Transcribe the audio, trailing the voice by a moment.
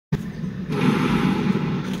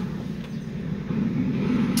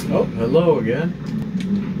Oh, hello again.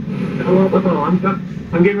 Hello.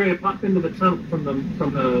 I'm getting ready to pop into the tunnel from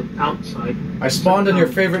the outside. I spawned in your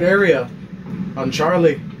favorite area, on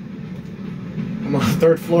Charlie. I'm on the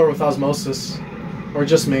 3rd floor with osmosis, or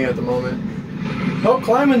just me at the moment. Oh,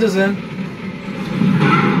 Clyment is in.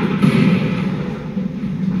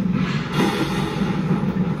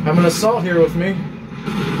 Have an assault here with me.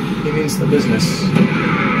 He means the business.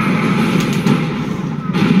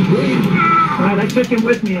 Alright, I took him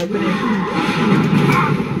with me.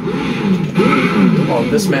 Oh,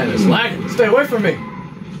 this man is lagging. Stay away from me.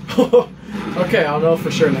 Okay, I'll know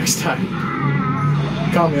for sure next time.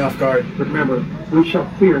 Caught me off guard. Remember, we shall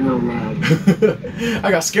fear no lag.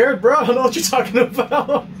 I got scared, bro. I don't know what you're talking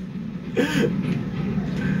about.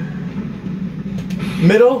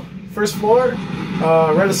 Middle, 1st floor,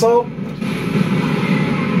 red assault.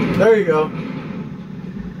 There you go.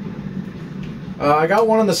 I got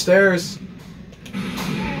one on the stairs.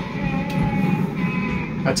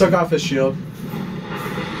 I took off his shield.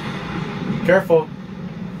 Careful.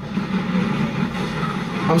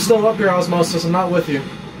 I'm still up here, Osmosis. I'm not with you.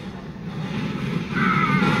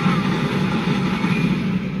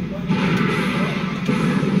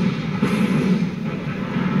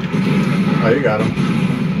 Oh, you got him.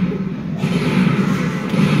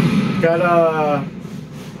 Got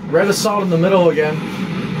red assault in the middle again.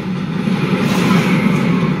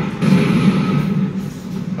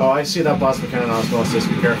 Oh, I see that plasma cannon, Osmosis.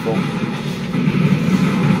 Be careful.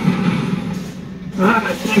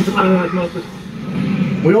 Thanks a lot, Osmosis.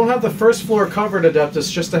 We don't have the 1st floor covered, Adeptus.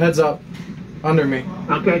 Just a heads up. Under me.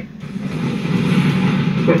 Okay.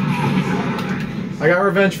 I got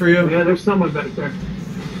revenge for you. Yeah, there's someone back there.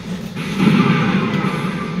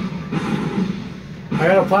 I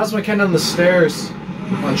got a plasma cannon on the stairs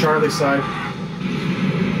on Charlie's side.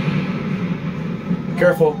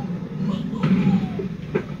 Careful.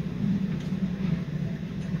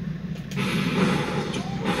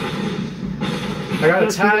 I got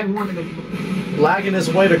attack lagging his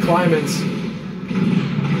way to Clyment's.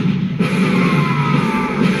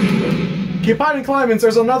 Keep hiding, Clyment's.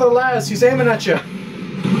 There's another Laz. He's aiming at you.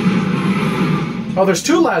 Oh, there's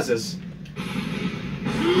 2 Lazes.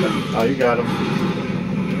 Oh, you got him.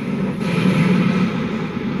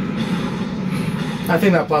 I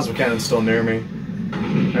think that plasma cannon's still near me.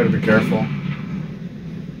 I gotta be careful.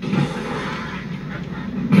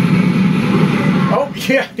 Oh,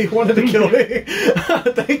 yeah, he wanted to kill me.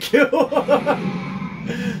 Thank you.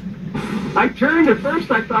 I turned at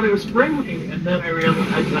first, I thought it was Springwing, and then I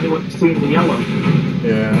realized I wasn't seeing the yellow.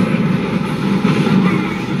 Yeah.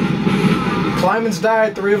 Clyment's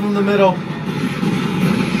died, 3 of them in the middle.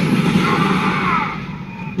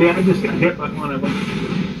 Yeah, I just got hit by one of them.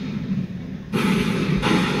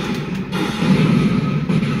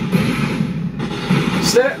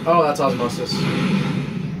 Sit. Oh, that's Osmosis.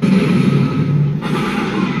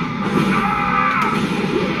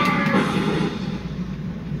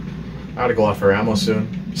 I gotta go out for ammo soon.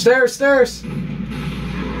 Stairs, stairs!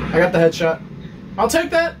 I got the headshot. I'll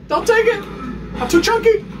take that! Don't take it! I'm too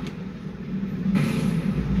chunky!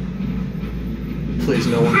 Please,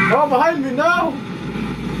 no one. Oh, behind me, no!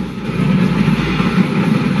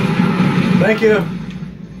 Thank you.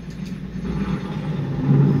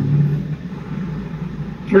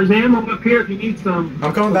 There's ammo up here if you need some.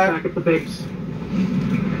 I'm coming back. Back at the base.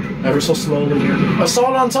 Ever so slowly here.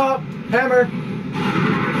 Assault on top! Hammer!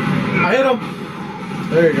 I hit him!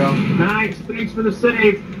 There you go. Nice. Thanks for the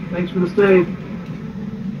save. Thanks for the save.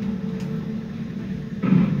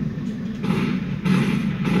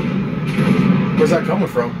 Where's that coming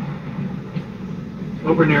from?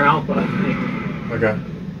 Over near Alpha, I think. Okay.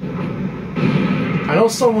 I know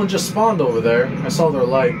someone just spawned over there. I saw their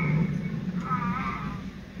light.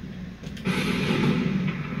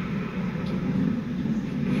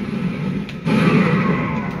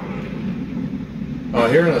 Oh, I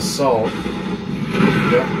hear an assault.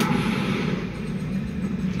 Yep.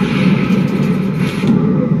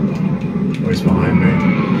 Oh, he's behind me.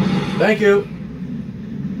 Thank you!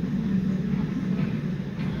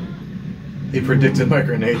 He predicted my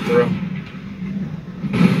grenade throw.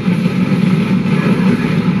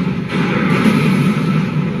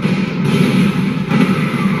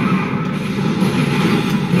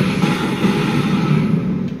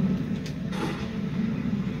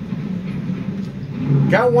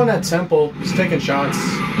 Got one at Temple. He's taking shots.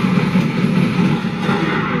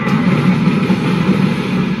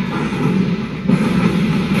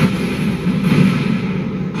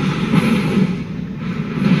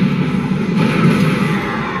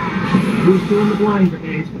 Who's doing the blind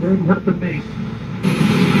grenades? They're not the base.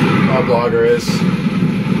 Our blogger is.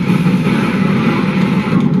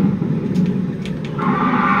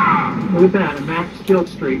 Look at that, a max kill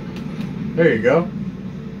streak. There you go.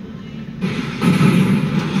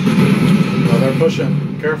 Oh, they're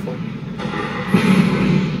pushing. Careful.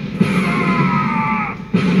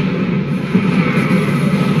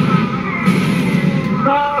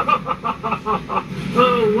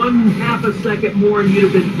 Oh, 1/2 second more and you'd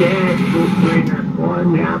have been dead, Bullbringer.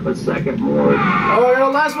 1/2 second more. Oh, you're the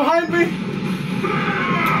last behind me!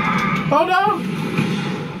 Oh no!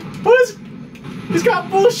 What is... He's got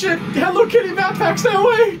bullshit Hello Kitty backpack, stay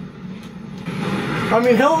away! I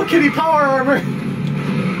mean Hello Kitty power armor!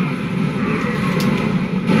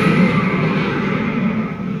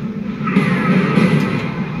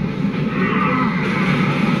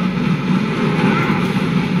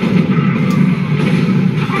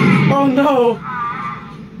 Oh no!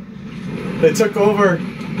 They took over.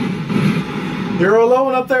 You're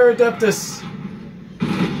alone up there, Adeptus.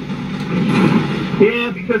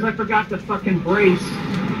 Yeah, because I forgot to fucking brace.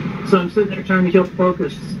 So I'm sitting there trying to kill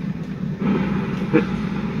focus.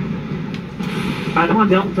 I don't want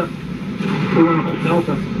Delta. We want to hold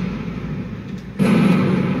Delta.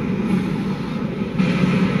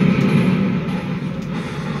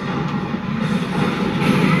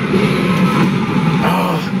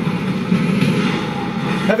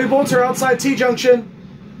 Heavy bolts are outside T-junction.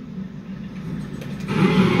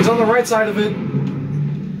 He's on the right side of it.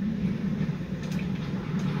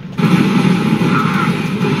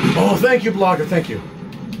 Oh, thank you, Blogger, thank you.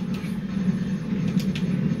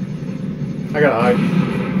 I gotta hide.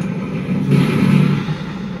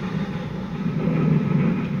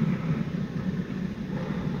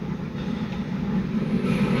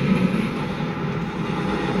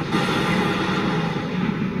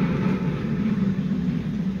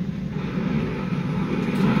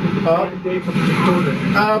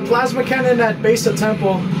 Plasma cannon at base of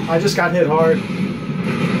temple. I just got hit hard.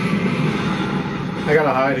 I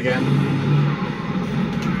gotta hide again.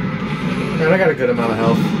 And I got a good amount of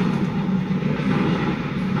health.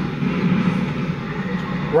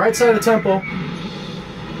 Right side of temple.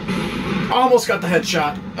 Almost got the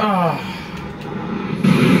headshot. Ah.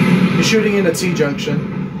 He's shooting into T-junction.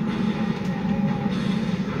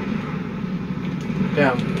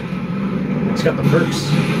 Damn. He's got the perks.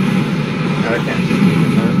 God, I can't.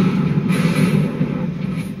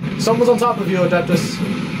 Someone's on top of you, Adeptus.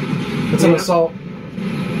 It's an assault.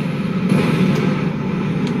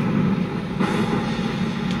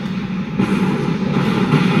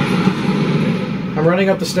 I'm running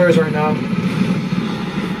up the stairs right now.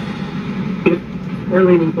 We're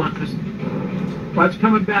leaving Flanders. Watch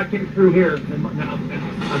coming back in through here. No,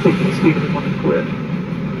 I think the speaker want to quit.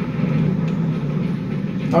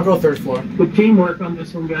 I'll go third floor. Good teamwork on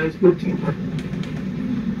this one, guys. Good teamwork.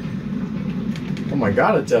 Oh my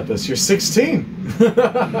god, Adeptus, you're 16! That's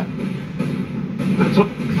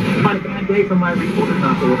not a bad day for my recorder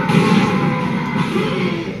not to work.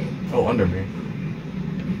 Oh, under me.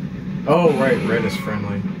 Oh, right, red is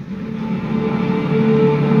friendly.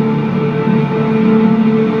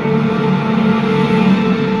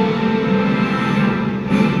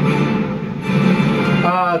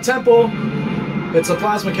 Temple. It's a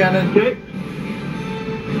plasma cannon. Okay.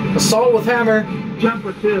 Assault with hammer.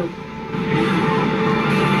 Jumper 2.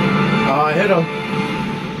 I hit him.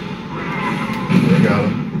 We got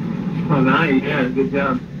him. Oh, nice. Yeah, good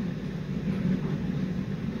job.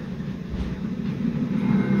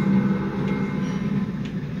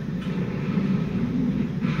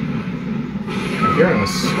 I'm hearing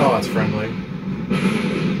this. Oh, it's friendly.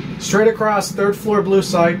 Straight across, third floor, blue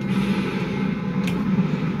side.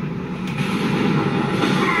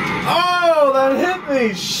 Oh, that hit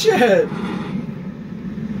me! Shit!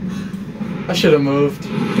 I should have moved.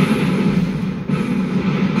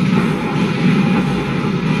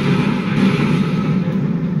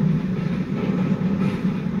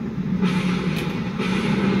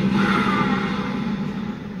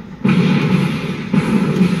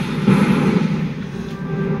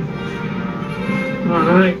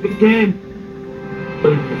 Alright, good game.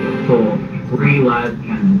 Cool. 3 lads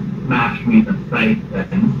can smash me in the face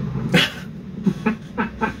then.